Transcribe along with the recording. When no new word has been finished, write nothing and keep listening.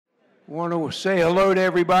Want to say hello to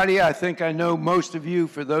everybody. I think I know most of you.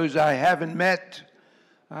 For those I haven't met,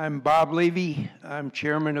 I'm Bob Levy. I'm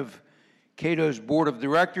chairman of Cato's Board of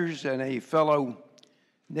Directors and a fellow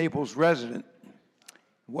Naples resident.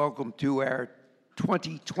 Welcome to our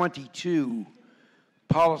 2022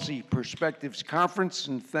 Policy Perspectives Conference,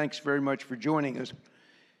 and thanks very much for joining us.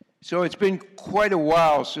 So it's been quite a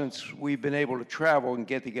while since we've been able to travel and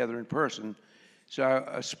get together in person. So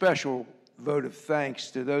a special vote of thanks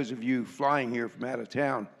to those of you flying here from out of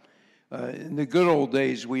town. In the good old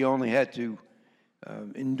days, we only had to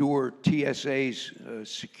endure TSA's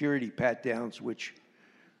security pat-downs, which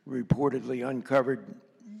reportedly uncovered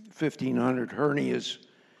 1,500 hernias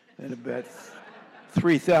and about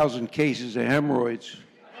 3,000 cases of hemorrhoids.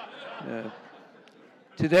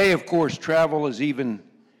 Today, of course, travel is even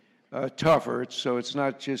tougher, so it's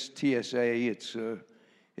not just TSA, it's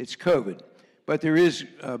COVID. But there is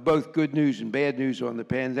both good news and bad news on the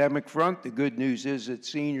pandemic front. The good news is that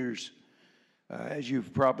seniors, as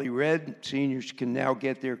you've probably read, seniors can now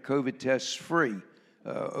get their COVID tests free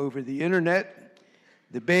over the internet.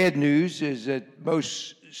 The bad news is that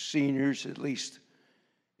most seniors, at least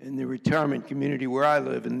in the retirement community where I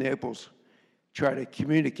live in Naples, try to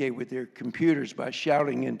communicate with their computers by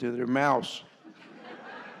shouting into their mouse.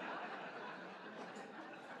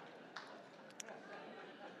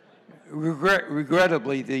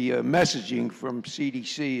 Regrettably, the messaging from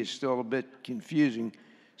CDC is still a bit confusing.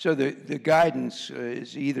 So the guidance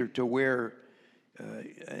is either to wear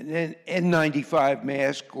an N95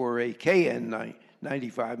 mask or a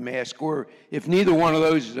KN95 mask, or if neither one of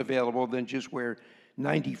those is available, then just wear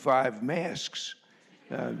 95 masks.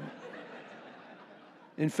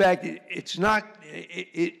 In fact, it's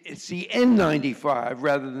the N95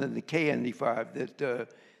 rather than the KN95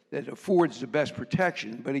 that affords the best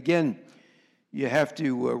protection. But again, you have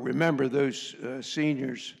to remember those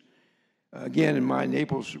seniors. Again, in my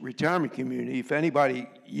Naples retirement community, if anybody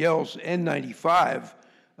yells N95,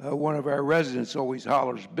 one of our residents always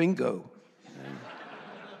hollers, bingo.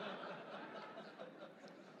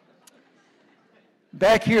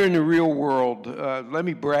 Back here in the real world, let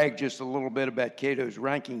me brag just a little bit about Cato's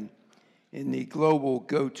ranking in the Global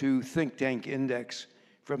Go-To Think Tank Index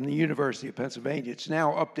from the University of Pennsylvania. It's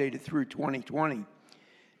now updated through 2020.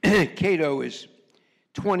 Cato is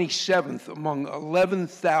 27th among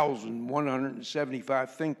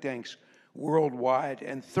 11,175 think tanks worldwide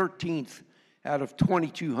and 13th out of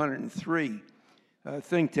 2,203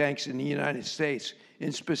 think tanks in the United States.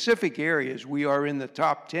 In specific areas, we are in the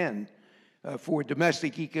top 10 for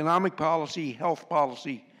domestic economic policy, health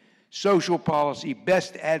policy, social policy,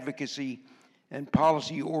 best advocacy, and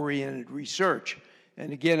policy-oriented research.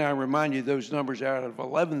 And again, I remind you, those numbers are out of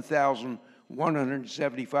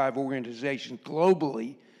 11,175 organizations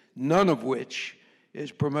globally, none of which is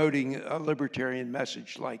promoting a libertarian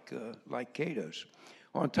message like Cato's.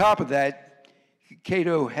 On top of that,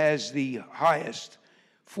 Cato has the highest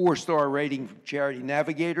 4-star rating from Charity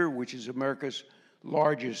Navigator, which is America's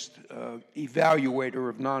largest evaluator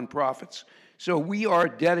of nonprofits. So we are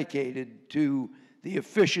dedicated to the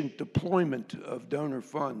efficient deployment of donor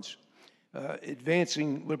funds,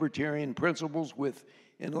 advancing libertarian principles with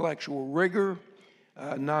intellectual rigor,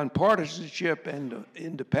 nonpartisanship, and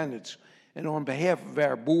independence. And on behalf of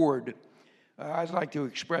our board, I'd like to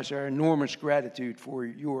express our enormous gratitude for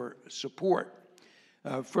your support.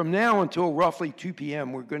 From now until roughly 2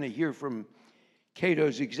 p.m., we're going to hear from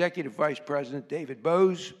Cato's Executive Vice President, David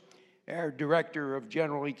Boaz, our Director of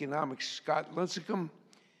General Economics, Scott Lincicome,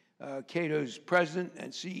 Cato's President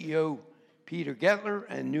and CEO, Peter Gettler,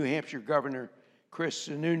 and New Hampshire Governor Chris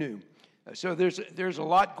Sununu. So there's a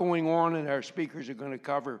lot going on, and our speakers are going to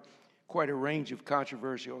cover quite a range of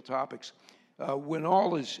controversial topics. When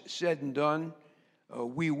all is said and done,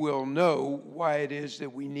 we will know why it is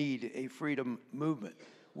that we need a freedom movement,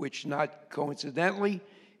 which not coincidentally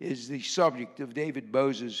is the subject of David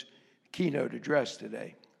Boaz's keynote address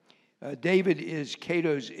today. David is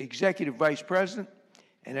Cato's Executive Vice President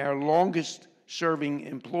and our longest serving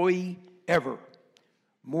employee ever.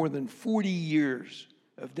 More than 40 years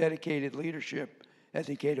of dedicated leadership at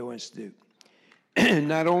the Cato Institute.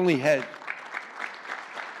 Not only has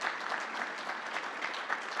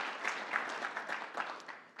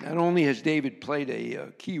David played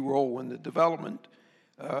a key role in the development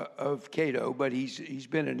of Cato, but he's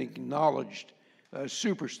been an acknowledged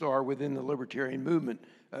superstar within the libertarian movement.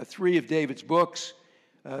 3 of David's books,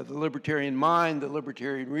 The Libertarian Mind, The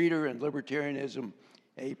Libertarian Reader, and Libertarianism,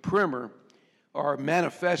 a Primer, are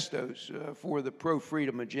manifestos for the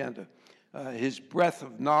pro-freedom agenda. His breadth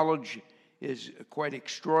of knowledge is quite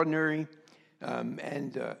extraordinary,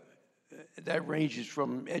 and that ranges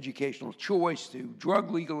from educational choice to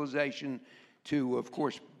drug legalization to, of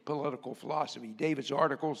course, political philosophy. David's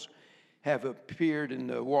articles have appeared in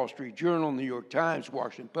the Wall Street Journal, New York Times,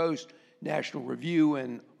 Washington Post, National Review,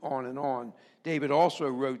 and on and on. David also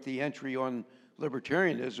wrote the entry on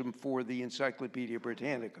libertarianism for the Encyclopedia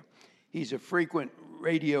Britannica. He's a frequent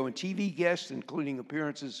radio and TV guest, including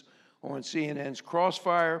appearances on CNN's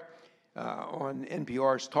Crossfire, on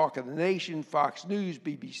NPR's Talk of the Nation, Fox News,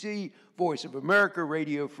 BBC, Voice of America,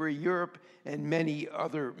 Radio Free Europe, and many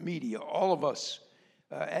other media. All of us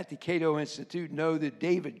at the Cato Institute know that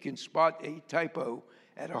David can spot a typo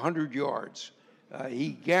at 100 yards. He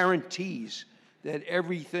guarantees that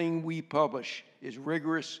everything we publish is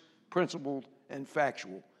rigorous, principled, and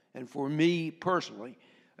factual. And for me personally,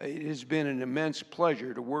 it has been an immense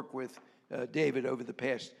pleasure to work with David over the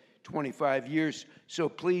past 25 years. So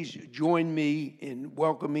please join me in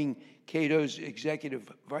welcoming Cato's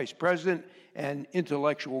Executive Vice President and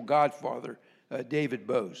intellectual godfather, David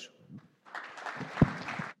Boaz.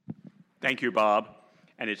 Thank you, Bob.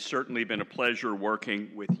 And it's certainly been a pleasure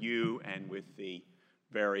working with you and with the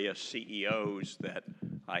various CEOs that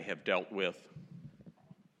I have dealt with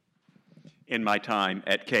in my time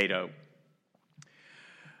at Cato.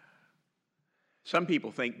 Some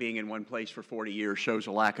people think being in one place for 40 years shows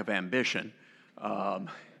a lack of ambition. I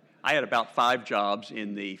had about 5 jobs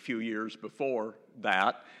in the few years before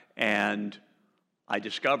that, and I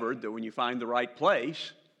discovered that when you find the right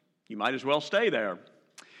place, you might as well stay there.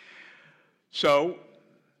 So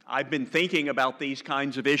I've been thinking about these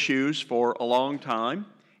kinds of issues for a long time,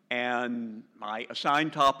 and my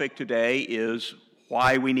assigned topic today is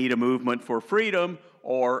why we need a movement for freedom,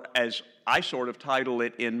 or as I sort of title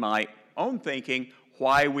it in my own thinking,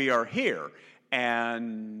 why we are here.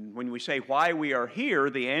 And when we say why we are here,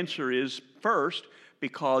 the answer is first,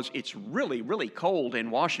 because it's really, really cold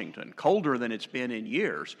in Washington, colder than it's been in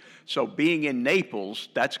years. So being in Naples,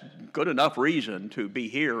 that's good enough reason to be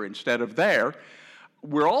here instead of there.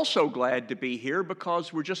 We're also glad to be here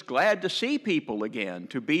because we're just glad to see people again,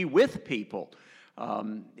 to be with people.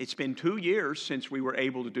 It's been 2 years since we were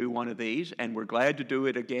able to do one of these, and we're glad to do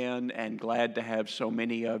it again and glad to have so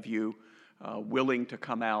many of you willing to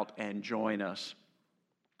come out and join us.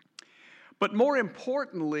 But more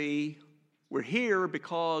importantly, we're here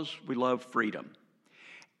because we love freedom.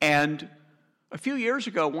 And a few years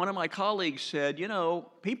ago, one of my colleagues said, you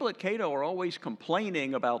know, people at Cato are always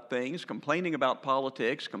complaining about things, complaining about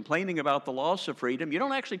politics, complaining about the loss of freedom. You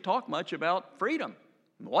don't actually talk much about freedom.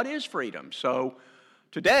 What is freedom? So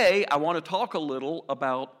today, I want to talk a little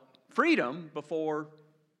about freedom before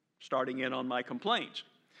starting in on my complaints.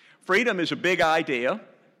 Freedom is a big idea,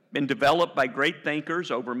 been developed by great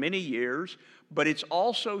thinkers over many years, but it's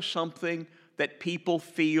also something that people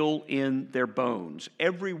feel in their bones.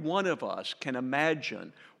 Every one of us can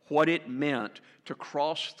imagine what it meant to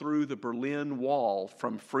cross through the Berlin Wall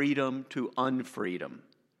from freedom to unfreedom.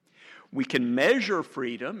 We can measure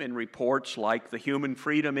freedom in reports like the Human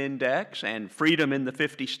Freedom Index and Freedom in the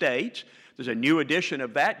 50 States. There's a new edition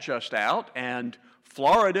of that just out, and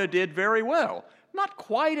Florida did very well. Not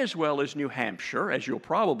quite as well as New Hampshire, as you'll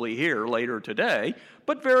probably hear later today,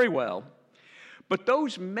 but very well. But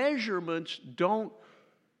those measurements don't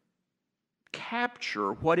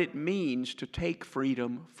capture what it means to take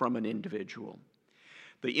freedom from an individual.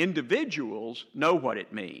 The individuals know what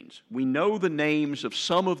it means. We know the names of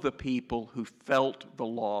some of the people who felt the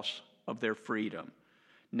loss of their freedom.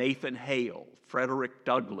 Nathan Hale, Frederick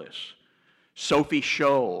Douglass, Sophie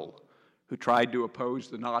Scholl, who tried to oppose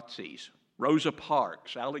the Nazis, Rosa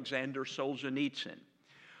Parks, Alexander Solzhenitsyn.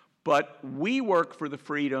 But we work for the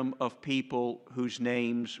freedom of people whose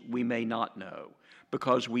names we may not know,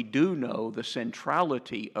 because we do know the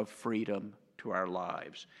centrality of freedom to our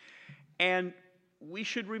lives. And we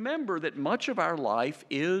should remember that much of our life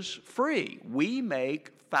is free. We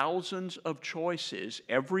make thousands of choices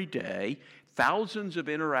every day, thousands of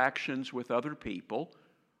interactions with other people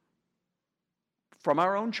from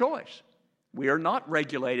our own choice. We are not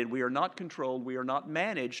regulated, we are not controlled, we are not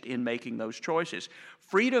managed in making those choices.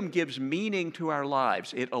 Freedom gives meaning to our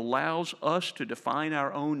lives. It allows us to define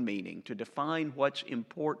our own meaning, to define what's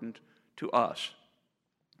important to us.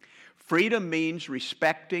 Freedom means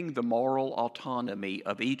respecting the moral autonomy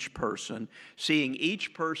of each person, seeing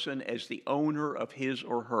each person as the owner of his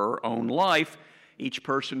or her own life, each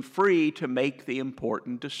person free to make the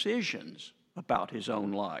important decisions about his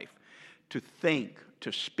own life, to think,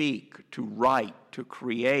 to speak, to write, to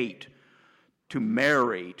create, to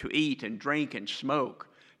marry, to eat and drink and smoke,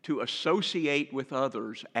 to associate with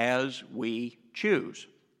others as we choose.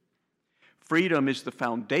 Freedom is the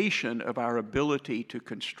foundation of our ability to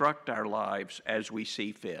construct our lives as we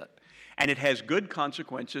see fit. And it has good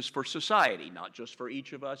consequences for society, not just for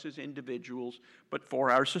each of us as individuals, but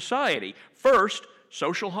for our society. First,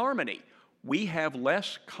 social harmony. We have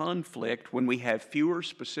less conflict when we have fewer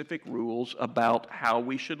specific rules about how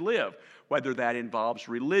we should live, whether that involves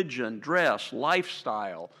religion, dress,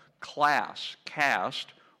 lifestyle, class,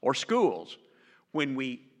 caste, or schools. When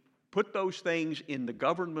we put those things in the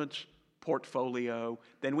government's portfolio,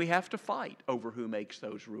 then we have to fight over who makes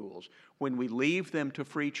those rules. When we leave them to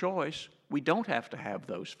free choice, we don't have to have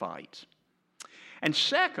those fights. And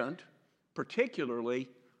second, particularly,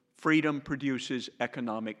 freedom produces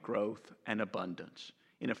economic growth and abundance.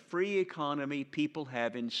 In a free economy, people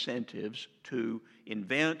have incentives to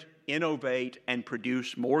invent, innovate, and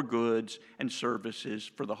produce more goods and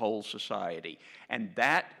services for the whole society. And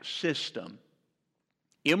that system,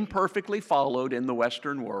 imperfectly followed in the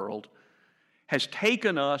Western world, has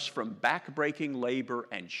taken us from backbreaking labor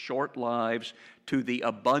and short lives to the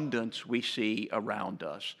abundance we see around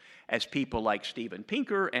us, as people like Steven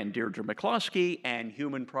Pinker and Deirdre McCloskey and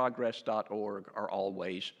humanprogress.org are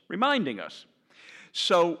always reminding us.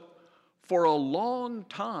 So, for a long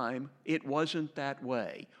time, it wasn't that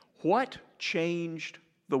way. What changed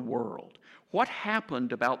the world? What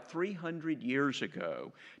happened about 300 years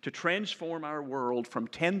ago to transform our world from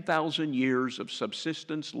 10,000 years of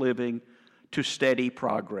subsistence living to steady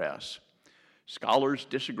progress? Scholars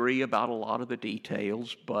disagree about a lot of the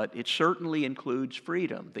details, but it certainly includes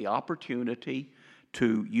freedom, the opportunity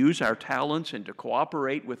to use our talents and to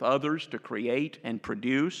cooperate with others to create and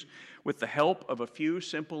produce with the help of a few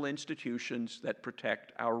simple institutions that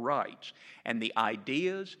protect our rights. And the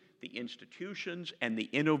ideas, the institutions, and the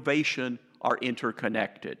innovation are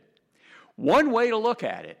interconnected. One way to look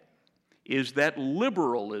at it is that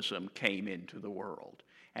liberalism came into the world.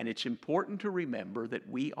 And it's important to remember that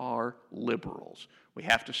we are liberals. We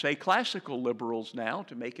have to say classical liberals now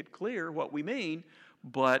to make it clear what we mean,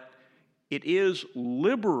 but it is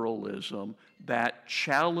liberalism that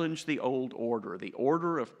challenged the old order, the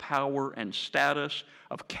order of power and status,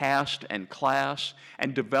 of caste and class,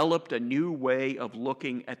 and developed a new way of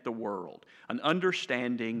looking at the world, an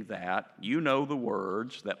understanding that, you know the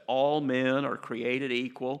words, that all men are created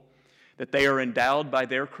equal, that they are endowed by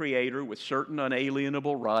their Creator with certain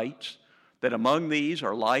unalienable rights, that among these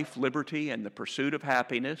are life, liberty, and the pursuit of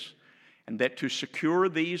happiness, and that to secure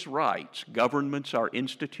these rights, governments are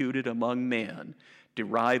instituted among men,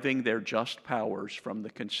 deriving their just powers from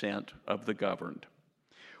the consent of the governed.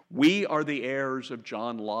 We are the heirs of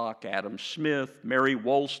John Locke, Adam Smith, Mary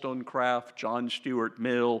Wollstonecraft, John Stuart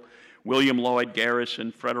Mill, William Lloyd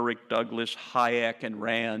Garrison, Frederick Douglass, Hayek, and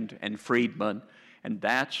Rand, and Friedman, and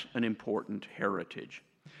that's an important heritage.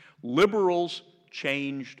 Liberals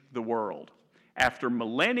changed the world. After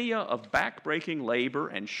millennia of backbreaking labor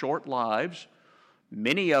and short lives,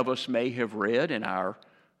 many of us may have read in our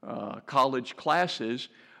college classes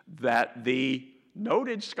that the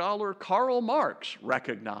noted scholar Karl Marx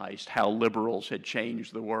recognized how liberals had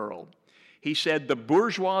changed the world. He said the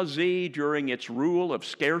bourgeoisie during its rule of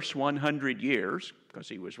scarce 100 years, because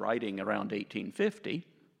he was writing around 1850,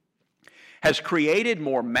 has created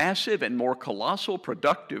more massive and more colossal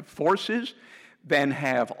productive forces than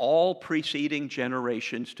have all preceding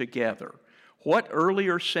generations together. What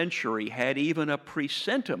earlier century had even a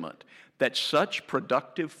presentiment that such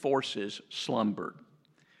productive forces slumbered?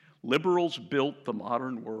 Liberals built the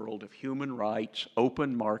modern world of human rights,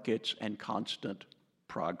 open markets, and constant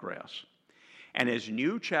progress. And as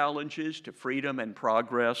new challenges to freedom and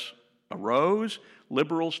progress arose,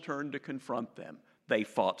 liberals turned to confront them. They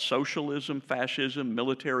fought socialism, fascism,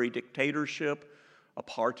 military dictatorship,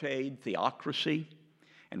 apartheid, theocracy.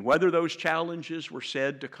 And whether those challenges were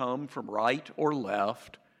said to come from right or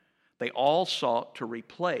left, they all sought to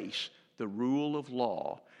replace the rule of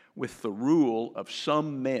law with the rule of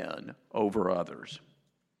some men over others.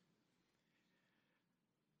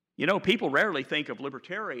 You know, people rarely think of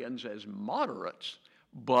libertarians as moderates,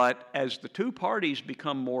 but as the two parties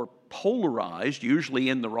become more polarized, usually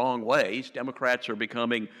in the wrong ways, Democrats are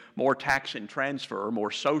becoming more tax and transfer,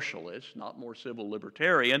 more socialist, not more civil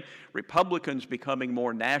libertarian, Republicans becoming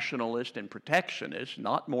more nationalist and protectionist,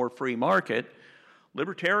 not more free market,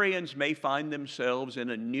 libertarians may find themselves in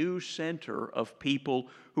a new center of people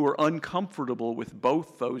who are uncomfortable with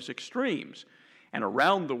both those extremes. And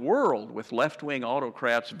around the world, with left-wing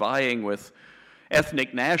autocrats vying with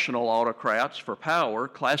ethnic national autocrats for power,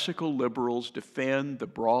 classical liberals defend the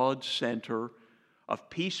broad center of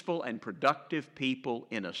peaceful and productive people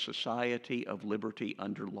in a society of liberty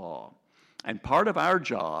under law. And part of our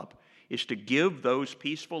job is to give those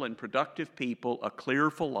peaceful and productive people a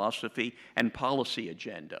clear philosophy and policy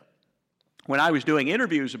agenda. When I was doing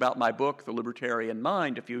interviews about my book, The Libertarian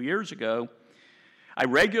Mind, a few years ago, I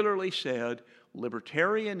regularly said,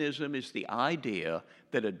 libertarianism is the idea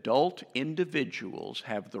that adult individuals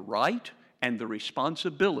have the right and the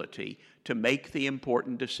responsibility to make the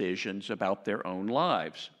important decisions about their own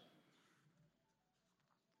lives.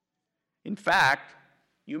 In fact,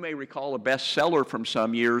 you may recall a bestseller from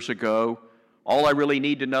some years ago, All I Really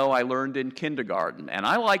Need to Know I Learned in Kindergarten. And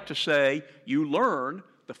I like to say you learn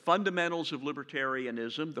the fundamentals of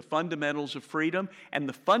libertarianism, the fundamentals of freedom, and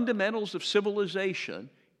the fundamentals of civilization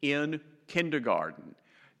in kindergarten.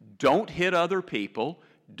 Don't hit other people,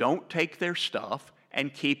 don't take their stuff,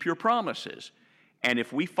 and keep your promises. And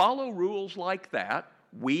if we follow rules like that,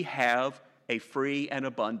 we have a free and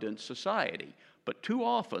abundant society. But too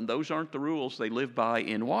often, those aren't the rules they live by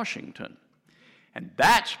in Washington. And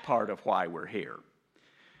that's part of why we're here.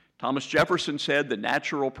 Thomas Jefferson said the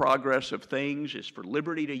natural progress of things is for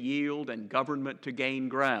liberty to yield and government to gain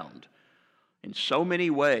ground. In so many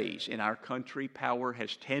ways in our country, power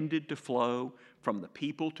has tended to flow from the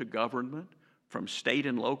people to government, from state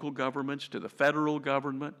and local governments to the federal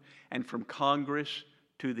government, and from Congress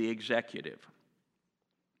to the executive.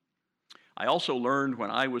 I also learned when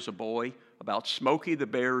I was a boy about Smokey the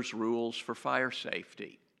Bear's rules for fire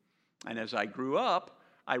safety. And as I grew up,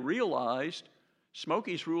 I realized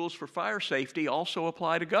Smokey's rules for fire safety also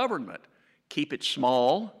apply to government. Keep it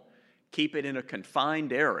small, keep it in a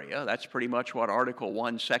confined area. That's pretty much what Article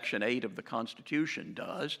 1, Section 8 of the Constitution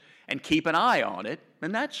does. And keep an eye on it,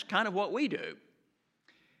 and that's kind of what we do.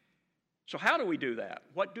 So how do we do that?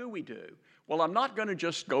 What do we do? Well, I'm not going to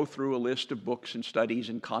just go through a list of books and studies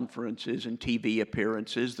and conferences and TV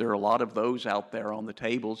appearances. There are a lot of those out there on the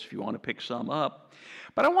tables if you want to pick some up.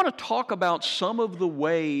 But I want to talk about some of the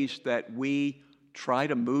ways that we try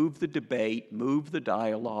to move the debate, move the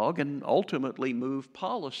dialogue, and ultimately move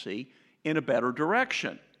policy in a better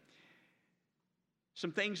direction.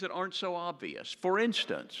 Some things that aren't so obvious. For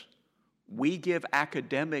instance, we give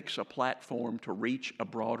academics a platform to reach a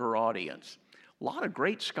broader audience. A lot of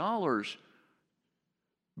great scholars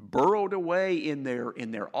burrowed away in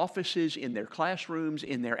their offices, in their classrooms,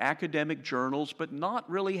 in their academic journals, but not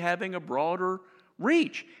really having a broader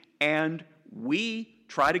reach. And we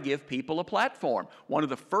try to give people a platform. One of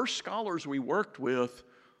the first scholars we worked with,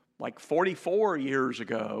 like 44 years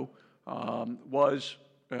ago, was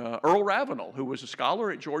Earl Ravenel, who was a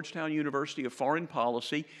scholar at Georgetown University of Foreign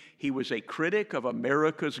Policy. He was a critic of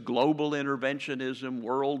America's global interventionism,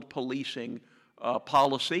 world policing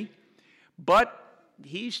policy, but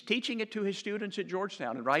he's teaching it to his students at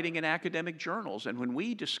Georgetown and writing in academic journals. And when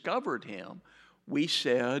we discovered him, we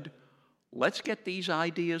said, let's get these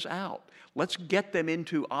ideas out. Let's get them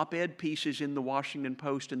into op-ed pieces in the Washington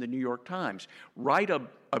Post and the New York Times. Write a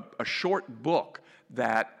short book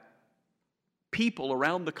that people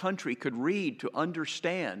around the country could read to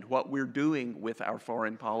understand what we're doing with our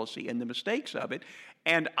foreign policy and the mistakes of it.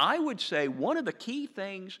 And I would say one of the key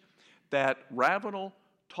things that Ravenel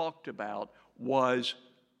talked about was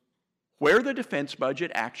where the defense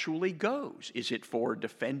budget actually goes. Is it for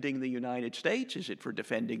defending the United States? Is it for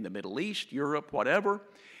defending the Middle East, Europe, whatever?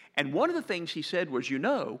 And one of the things he said was,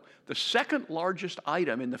 the second largest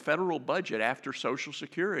item in the federal budget after Social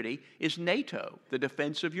Security is NATO, the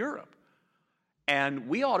defense of Europe. And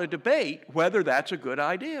we ought to debate whether that's a good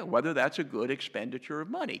idea, whether that's a good expenditure of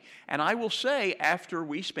money. And I will say, after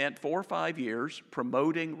we spent 4 or 5 years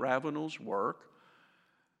promoting Ravenel's work,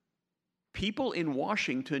 people in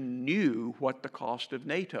Washington knew what the cost of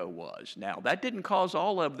NATO was. Now, that didn't cause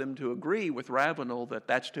all of them to agree with Ravenel that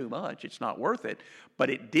that's too much, it's not worth it, but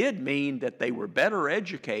it did mean that they were better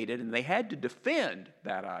educated and they had to defend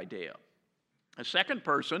that idea. A second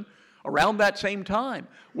person around that same time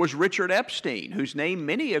was Richard Epstein, whose name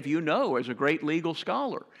many of you know as a great legal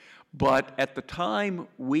scholar. But at the time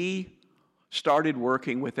we started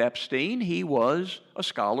working with Epstein, he was a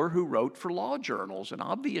scholar who wrote for law journals, and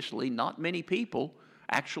obviously not many people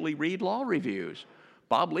actually read law reviews.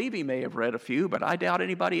 Bob Levy may have read a few, but I doubt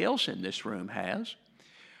anybody else in this room has.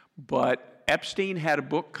 But Epstein had a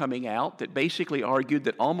book coming out that basically argued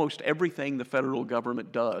that almost everything the federal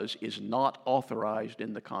government does is not authorized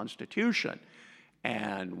in the Constitution.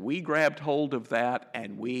 And we grabbed hold of that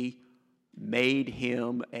and we made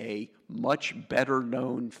him a much better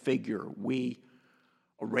known figure. We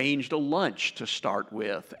arranged a lunch to start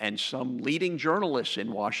with, and some leading journalists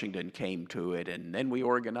in Washington came to it, and then we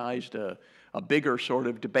organized a bigger sort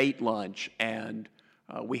of debate lunch, and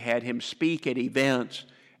we had him speak at events,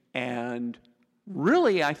 and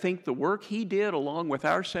really, I think the work he did along with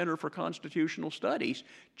our Center for Constitutional Studies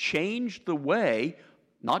changed the way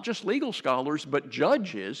not just legal scholars, but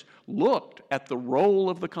judges looked at the role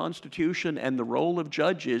of the Constitution and the role of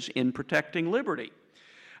judges in protecting liberty.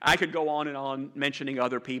 I could go on and on mentioning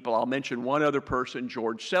other people. I'll mention one other person,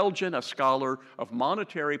 George Selgin, a scholar of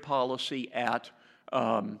monetary policy at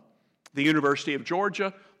the University of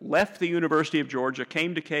Georgia, left the University of Georgia,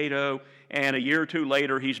 came to Cato, and a year or two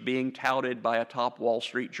later, he's being touted by a top Wall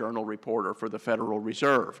Street Journal reporter for the Federal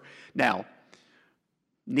Reserve. Now,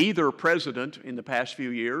 neither president in the past few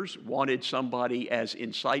years wanted somebody as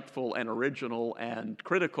insightful and original and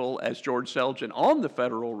critical as George Selgin on the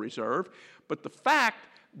Federal Reserve, but the fact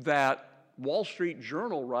that Wall Street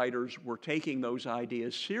Journal writers were taking those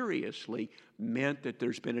ideas seriously meant that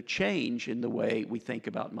there's been a change in the way we think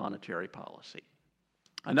about monetary policy.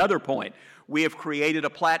 Another point, we have created a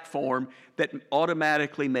platform that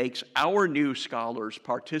automatically makes our new scholars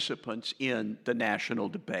participants in the national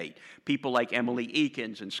debate. People like Emily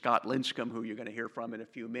Eakins and Scott Linscomb, who you're going to hear from in a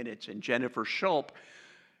few minutes, and Jennifer Schulp,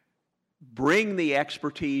 bring the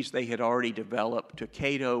expertise they had already developed to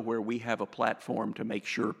Cato, where we have a platform to make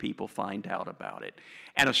sure people find out about it.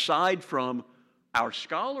 And aside from our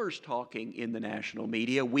scholars talking in the national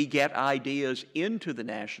media, we get ideas into the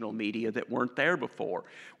national media that weren't there before.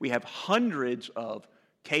 We have hundreds of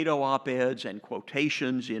Cato op-eds and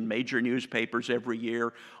quotations in major newspapers every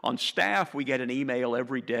year. On staff, we get an email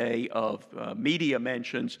every day of media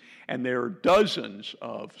mentions, and there are dozens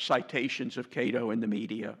of citations of Cato in the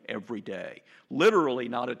media every day. Literally,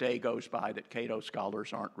 not a day goes by that Cato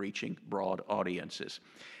scholars aren't reaching broad audiences.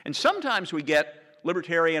 And sometimes we get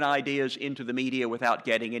libertarian ideas into the media without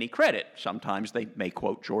getting any credit. Sometimes they may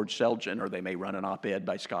quote George Selgin, or they may run an op-ed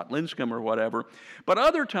by Scott Linscomb or whatever. But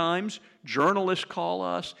other times, journalists call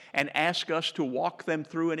us and ask us to walk them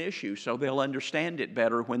through an issue so they'll understand it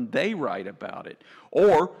better when they write about it.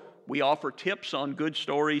 Or we offer tips on good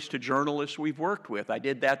stories to journalists we've worked with. I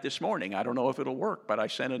did that this morning. I don't know if it'll work, but I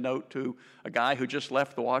sent a note to a guy who just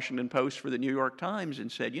left the Washington Post for the New York Times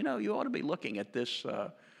and said, you know, you ought to be looking at this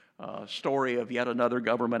story of yet another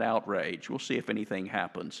government outrage. We'll see if anything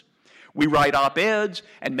happens. We write op-eds,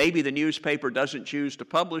 and maybe the newspaper doesn't choose to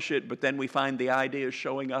publish it, but then we find the ideas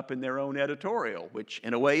showing up in their own editorial, which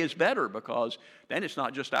in a way is better because then it's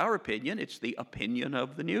not just our opinion, it's the opinion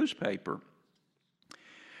of the newspaper.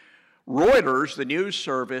 Reuters, the news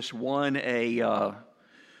service, won a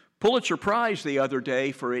Pulitzer Prize the other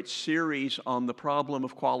day for its series on the problem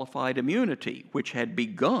of qualified immunity, which had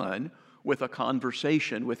begun with a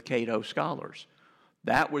conversation with Cato scholars.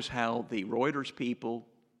 That was how the Reuters people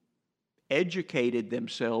educated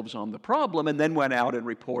themselves on the problem and then went out and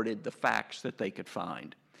reported the facts that they could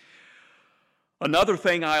find. Another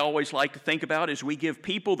thing I always like to think about is we give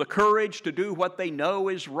people the courage to do what they know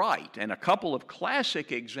is right. And a couple of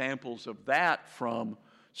classic examples of that from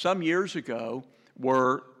some years ago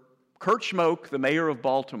were Kurt Schmoke, the mayor of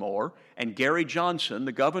Baltimore, and Gary Johnson,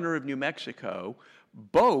 the governor of New Mexico.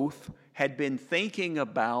 Both had been thinking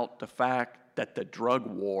about the fact that the drug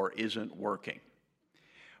war isn't working.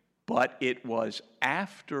 But it was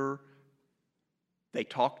after they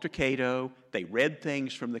talked to Cato, they read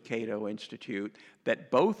things from the Cato Institute,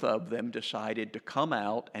 that both of them decided to come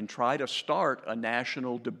out and try to start a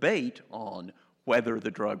national debate on whether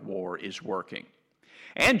the drug war is working.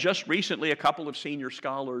 And just recently, a couple of senior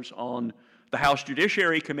scholars on the House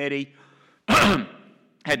Judiciary Committee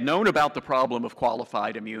had known about the problem of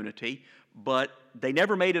qualified immunity, but they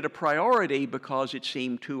never made it a priority because it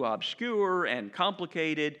seemed too obscure and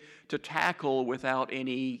complicated to tackle without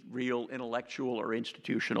any real intellectual or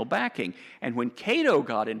institutional backing. And when Cato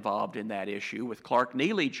got involved in that issue, with Clark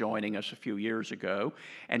Neely joining us a few years ago,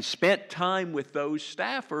 and spent time with those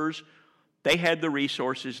staffers, they had the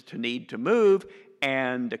resources to need to move,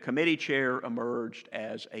 and the committee chair emerged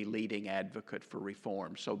as a leading advocate for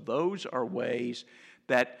reform. So those are ways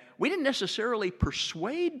that we didn't necessarily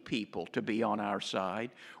persuade people to be on our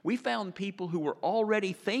side. We found people who were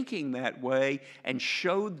already thinking that way and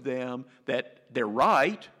showed them that they're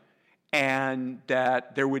right and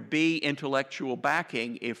that there would be intellectual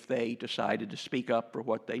backing if they decided to speak up for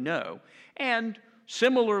what they know. And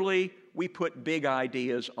similarly, we put big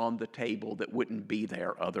ideas on the table that wouldn't be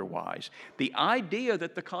there otherwise. The idea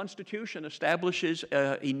that the Constitution establishes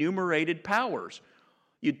enumerated powers.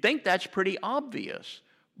 You'd think that's pretty obvious,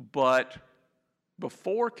 but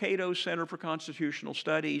before Cato's Center for Constitutional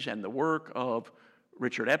Studies and the work of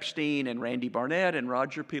Richard Epstein and Randy Barnett and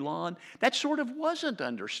Roger Pilon, that sort of wasn't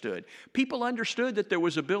understood. People understood that there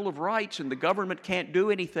was a Bill of Rights and the government can't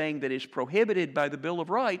do anything that is prohibited by the Bill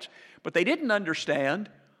of Rights, but they didn't understand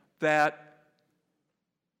that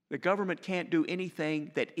The government can't do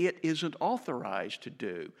anything that it isn't authorized to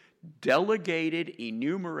do. Delegated,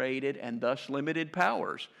 enumerated, and thus limited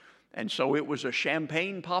powers. And so it was a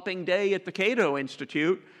champagne-popping day at the Cato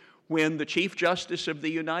Institute when the Chief Justice of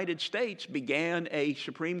the United States began a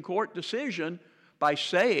Supreme Court decision by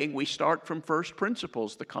saying we start from first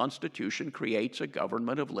principles. The Constitution creates a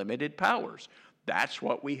government of limited powers. That's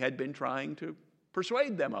what we had been trying to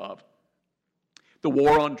persuade them of. The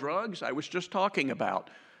war on drugs I was just talking about.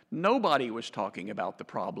 Nobody was talking about the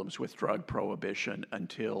problems with drug prohibition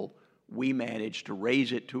until we managed to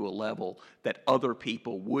raise it to a level that other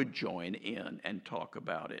people would join in and talk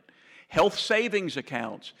about it. Health savings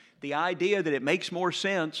accounts, the idea that it makes more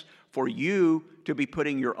sense for you to be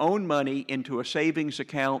putting your own money into a savings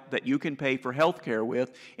account that you can pay for health care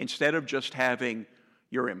with instead of just having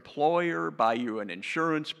your employer buy you an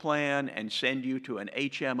insurance plan and send you to an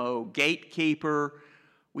HMO gatekeeper.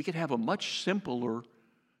 We could have a much simpler,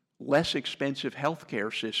 less expensive health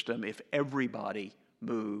care system if everybody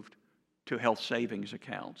moved to health savings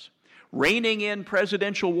accounts. Reining in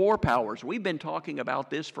presidential war powers. We've been talking about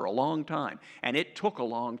this for a long time, and it took a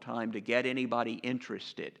long time to get anybody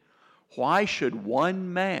interested. Why should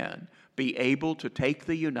one man be able to take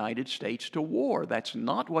the United States to war? That's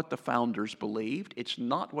not what the founders believed. It's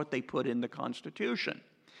not what they put in the Constitution.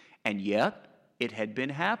 And yet, it had been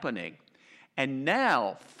happening. And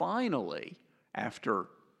now, finally, after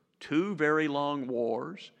 2 very long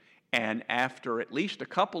wars, and after at least a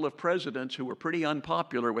couple of presidents who were pretty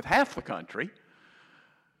unpopular with half the country,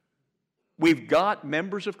 we've got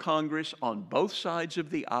members of Congress on both sides of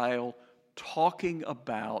the aisle talking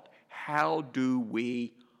about how do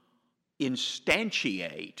we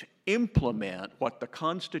instantiate, implement what the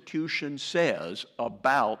Constitution says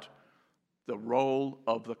about the role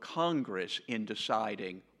of the Congress in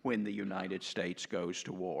deciding when the United States goes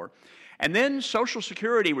to war. And then Social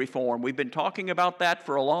Security reform. We've been talking about that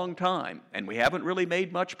for a long time, and we haven't really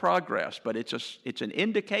made much progress, but it's an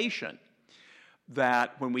indication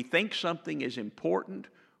that when we think something is important,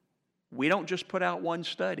 we don't just put out one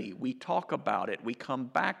study. We talk about it. We come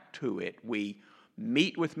back to it. We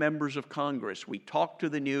meet with members of Congress. We talk to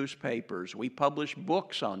the newspapers. We publish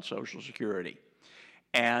books on Social Security.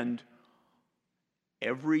 And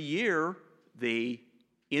every year, the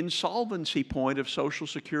insolvency point of Social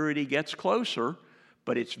Security gets closer,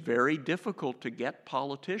 but it's very difficult to get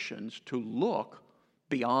politicians to look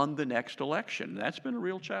beyond the next election. That's been a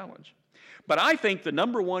real challenge. But I think the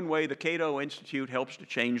number one way the Cato Institute helps to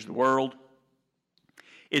change the world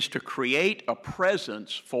is to create a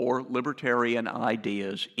presence for libertarian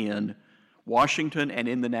ideas in Washington and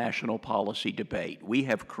in the national policy debate. We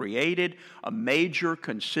have created a major,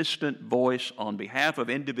 consistent voice on behalf of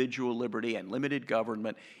individual liberty and limited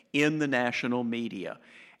government in the national media.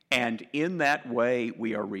 And in that way,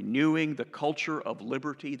 we are renewing the culture of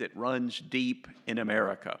liberty that runs deep in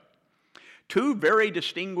America. 2 very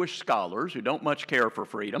distinguished scholars who don't much care for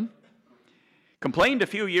freedom complained a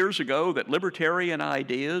few years ago that libertarian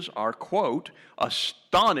ideas are, quote,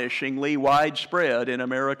 astonishingly widespread in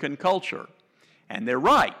American culture. And they're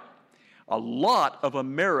right. A lot of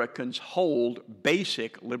Americans hold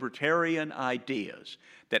basic libertarian ideas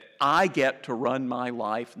that I get to run my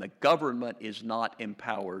life and the government is not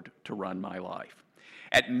empowered to run my life.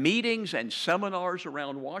 At meetings and seminars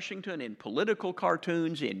around Washington, in political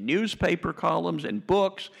cartoons, in newspaper columns and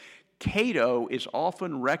books, Cato is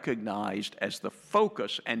often recognized as the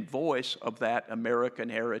focus and voice of that American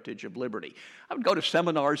heritage of liberty. I would go to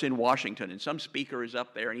seminars in Washington, and some speaker is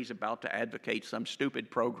up there and he's about to advocate some stupid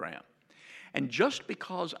program. And just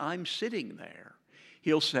because I'm sitting there,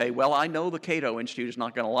 he'll say, well, I know the Cato Institute is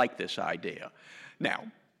not going to like this idea. Now,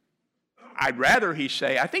 I'd rather he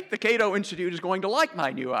say, I think the Cato Institute is going to like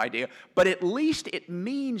my new idea, but at least it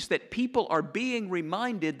means that people are being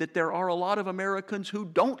reminded that there are a lot of Americans who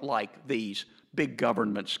don't like these big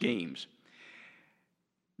government schemes.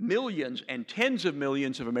 Millions and tens of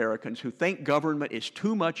millions of Americans who think government is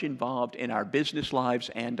too much involved in our business lives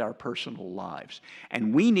and our personal lives.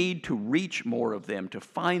 And we need to reach more of them, to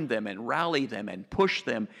find them and rally them and push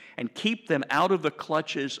them and keep them out of the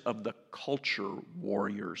clutches of the culture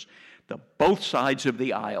warriors. Both sides of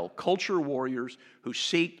the aisle, culture warriors who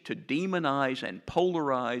seek to demonize and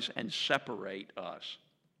polarize and separate us.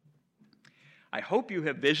 I hope you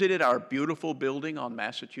have visited our beautiful building on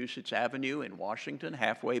Massachusetts Avenue in Washington,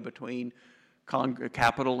 halfway between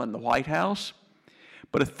Capitol and the White House.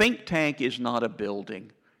 But a think tank is not a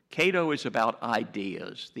building. Cato is about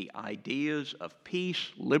ideas, the ideas of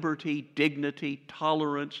peace, liberty, dignity,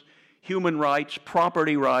 tolerance, human rights,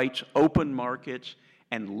 property rights, open markets,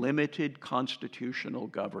 and limited constitutional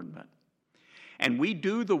government. And we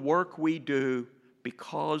do the work we do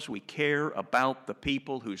because we care about the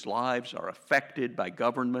people whose lives are affected by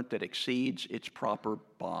government that exceeds its proper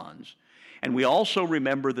bonds. And we also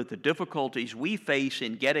remember that the difficulties we face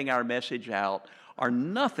in getting our message out are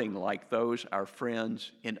nothing like those our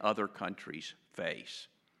friends in other countries face.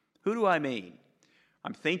 Who do I mean?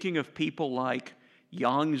 I'm thinking of people like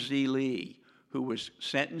Yang Zili, who was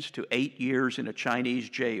sentenced to 8 years in a Chinese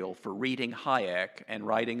jail for reading Hayek and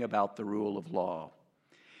writing about the rule of law.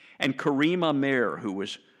 And Karim Amir, who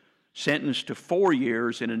was sentenced to 4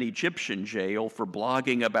 years in an Egyptian jail for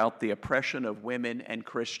blogging about the oppression of women and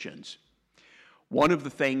Christians. One of the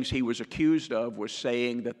things he was accused of was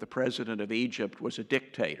saying that the president of Egypt was a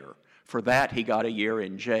dictator. For that, he got a year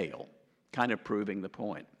in jail, kind of proving the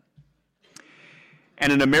point.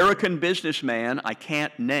 And an American businessman I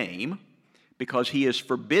can't name because he is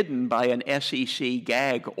forbidden by an SEC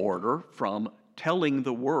gag order from telling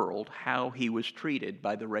the world how he was treated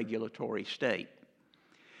by the regulatory state.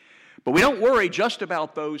 But we don't worry just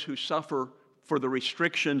about those who suffer for the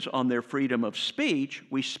restrictions on their freedom of speech.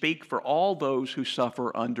 We speak for all those who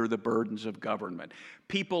suffer under the burdens of government.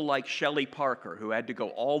 People like Shelley Parker, who had to go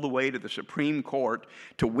all the way to the Supreme Court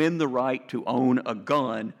to win the right to own a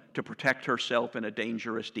gun to protect herself in a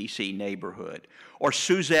dangerous D.C. neighborhood. Or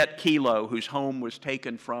Suzette Kelo, whose home was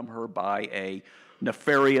taken from her by a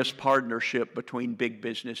nefarious partnership between big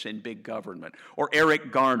business and big government. Or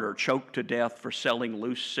Eric Garner, choked to death for selling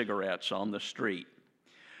loose cigarettes on the street.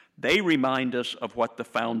 They remind us of what the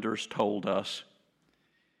founders told us,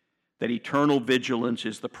 that eternal vigilance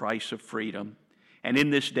is the price of freedom. And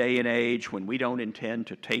in this day and age, when we don't intend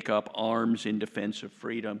to take up arms in defense of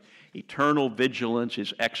freedom, eternal vigilance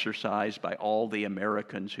is exercised by all the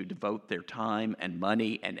Americans who devote their time and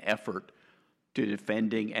money and effort to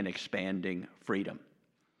defending and expanding freedom.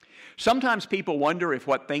 Sometimes people wonder if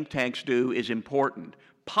what think tanks do is important.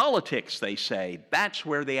 Politics, they say, that's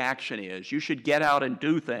where the action is. You should get out and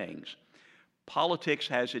do things. Politics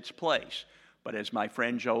has its place. But as my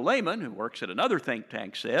friend Joe Lehman, who works at another think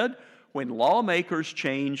tank, said, when lawmakers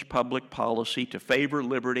change public policy to favor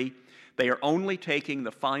liberty, they are only taking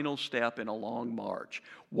the final step in a long march.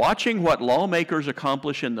 Watching what lawmakers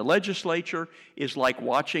accomplish in the legislature is like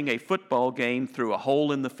watching a football game through a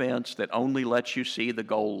hole in the fence that only lets you see the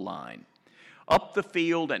goal line. Up the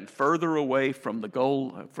field and further away from the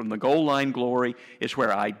goal line glory is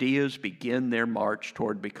where ideas begin their march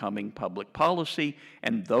toward becoming public policy,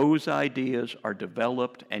 and those ideas are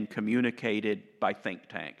developed and communicated by think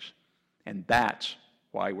tanks. And that's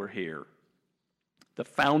why we're here. The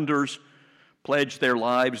founders pledged their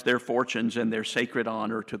lives, their fortunes, and their sacred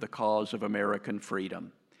honor to the cause of American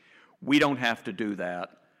freedom. We don't have to do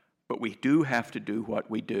that, but we do have to do what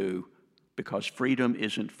we do because freedom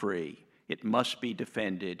isn't free. It must be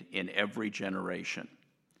defended in every generation.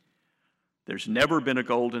 There's never been a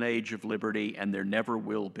golden age of liberty, and there never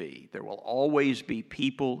will be. There will always be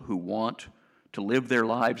people who want to live their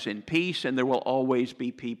lives in peace, and there will always be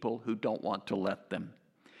people who don't want to let them.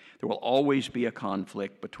 There will always be a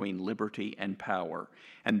conflict between liberty and power,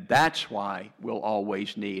 and that's why we'll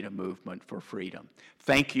always need a movement for freedom.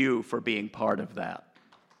 Thank you for being part of that.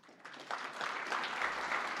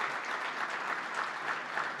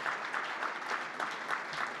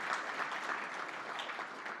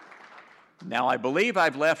 Now, I believe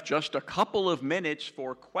I've left just a couple of minutes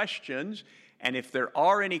for questions, and if there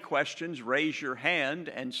are any questions, raise your hand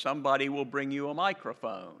and somebody will bring you a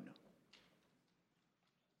microphone.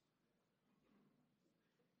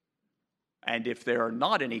 And if there are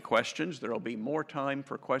not any questions, there will be more time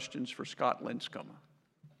for questions for Scott Linscomb.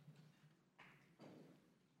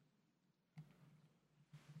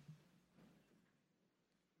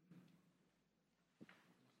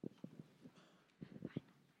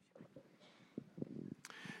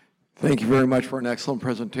 Thank you very much for an excellent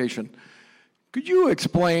presentation. Could you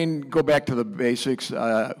explain, go back to the basics,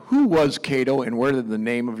 who was Cato and where did the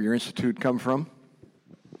name of your institute come from?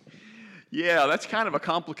 Yeah, that's kind of a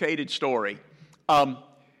complicated story.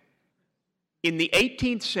 In the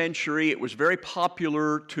 18th century, it was very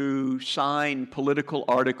popular to sign political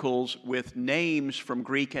articles with names from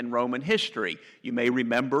Greek and Roman history. You may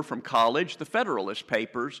remember from college the Federalist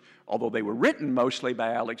Papers, although they were written mostly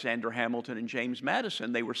by Alexander Hamilton and James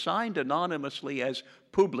Madison, they were signed anonymously as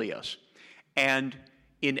Publius. And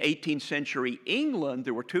in 18th century England,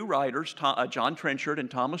 there were two writers, John Trenchard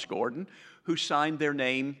and Thomas Gordon, who signed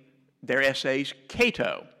their essays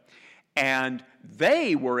Cato. And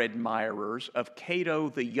they were admirers of Cato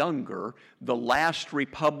the Younger, the last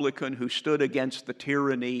Republican who stood against the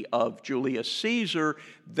tyranny of Julius Caesar.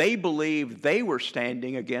 They believed they were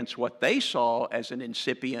standing against what they saw as an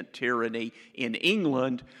incipient tyranny in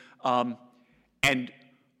England. And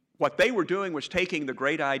what they were doing was taking the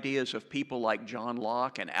great ideas of people like John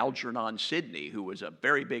Locke and Algernon Sidney, who was a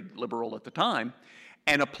very big liberal at the time,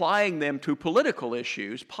 and applying them to political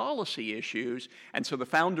issues, policy issues. And so the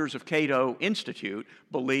founders of Cato Institute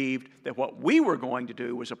believed that what we were going to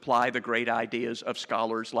do was apply the great ideas of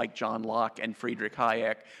scholars like John Locke and Friedrich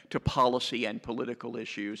Hayek to policy and political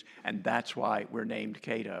issues, and that's why we're named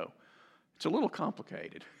Cato. It's a little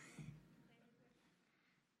complicated.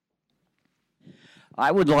 I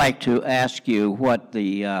would like to ask you what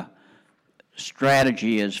the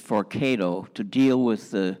strategy is for Cato to deal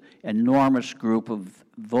with the enormous group of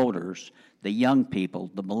voters, the young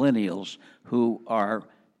people, the millennials, who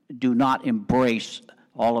do not embrace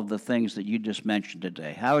all of the things that you just mentioned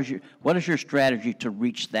today. What is your strategy to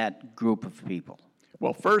reach that group of people?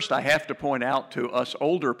 Well, first, I have to point out to us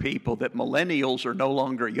older people that millennials are no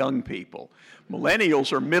longer young people.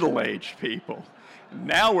 Millennials are middle-aged people.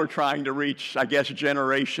 Now we're trying to reach, I guess,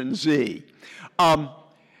 Generation Z.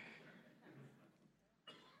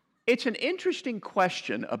 It's an interesting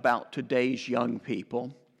question about today's young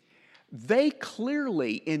people. They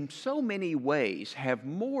clearly, in so many ways, have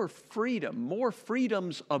more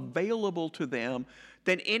freedoms available to them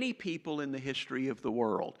than any people in the history of the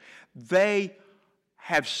world. They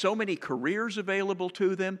have so many careers available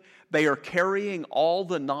to them. They are carrying all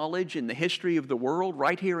the knowledge in the history of the world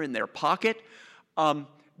right here in their pocket.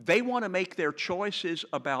 They want to make their choices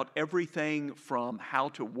about everything from how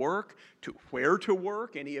to work to where to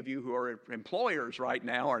work. Any of you who are employers right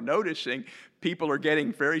now are noticing people are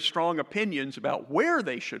getting very strong opinions about where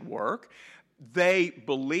they should work. They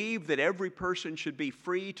believe that every person should be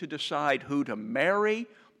free to decide who to marry,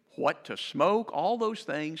 what to smoke, all those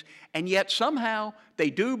things. And yet somehow they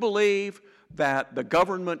do believe that the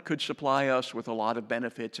government could supply us with a lot of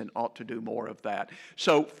benefits and ought to do more of that.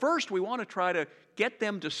 So first, we want to try to get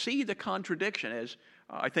them to see the contradiction. As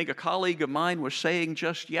I think a colleague of mine was saying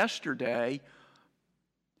just yesterday,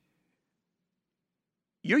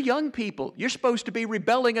 you're young people. You're supposed to be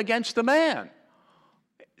rebelling against the man.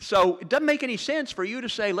 So it doesn't make any sense for you to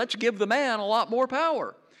say, let's give the man a lot more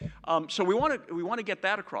power. So we want to get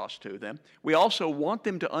that across to them. We also want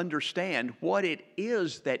them to understand what it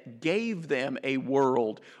is that gave them a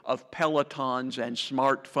world of Pelotons and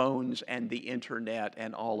smartphones and the internet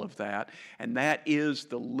and all of that, and that is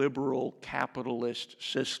the liberal capitalist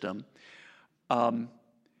system.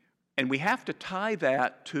 And we have to tie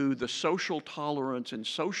that to the social tolerance and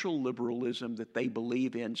social liberalism that they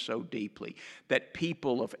believe in so deeply, that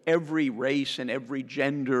people of every race and every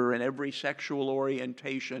gender and every sexual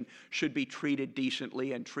orientation should be treated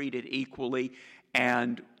decently and treated equally.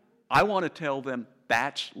 And I want to tell them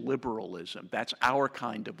that's liberalism. That's our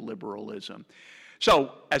kind of liberalism.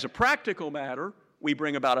 So as a practical matter, we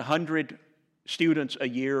bring about 100 students a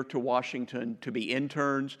year to Washington to be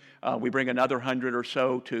interns. We bring another 100 or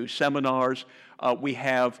so to seminars. We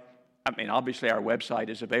have, obviously our website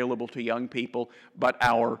is available to young people, but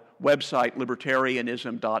our website,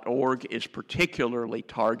 libertarianism.org, is particularly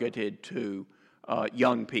targeted to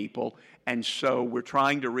young people. And so we're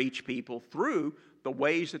trying to reach people through the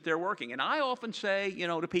ways that they're working. And I often say,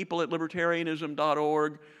 to people at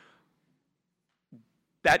libertarianism.org,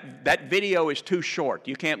 that video is too short.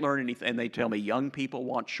 You can't learn anything. And they tell me young people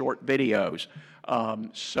want short videos.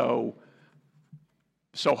 So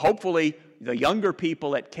hopefully the younger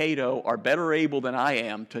people at Cato are better able than I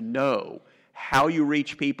am to know how you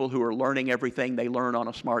reach people who are learning everything they learn on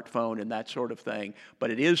a smartphone and that sort of thing.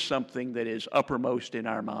 But it is something that is uppermost in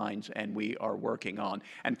our minds and we are working on.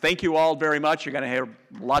 And thank you all very much. You're going to hear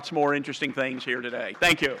lots more interesting things here today.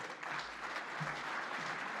 Thank you.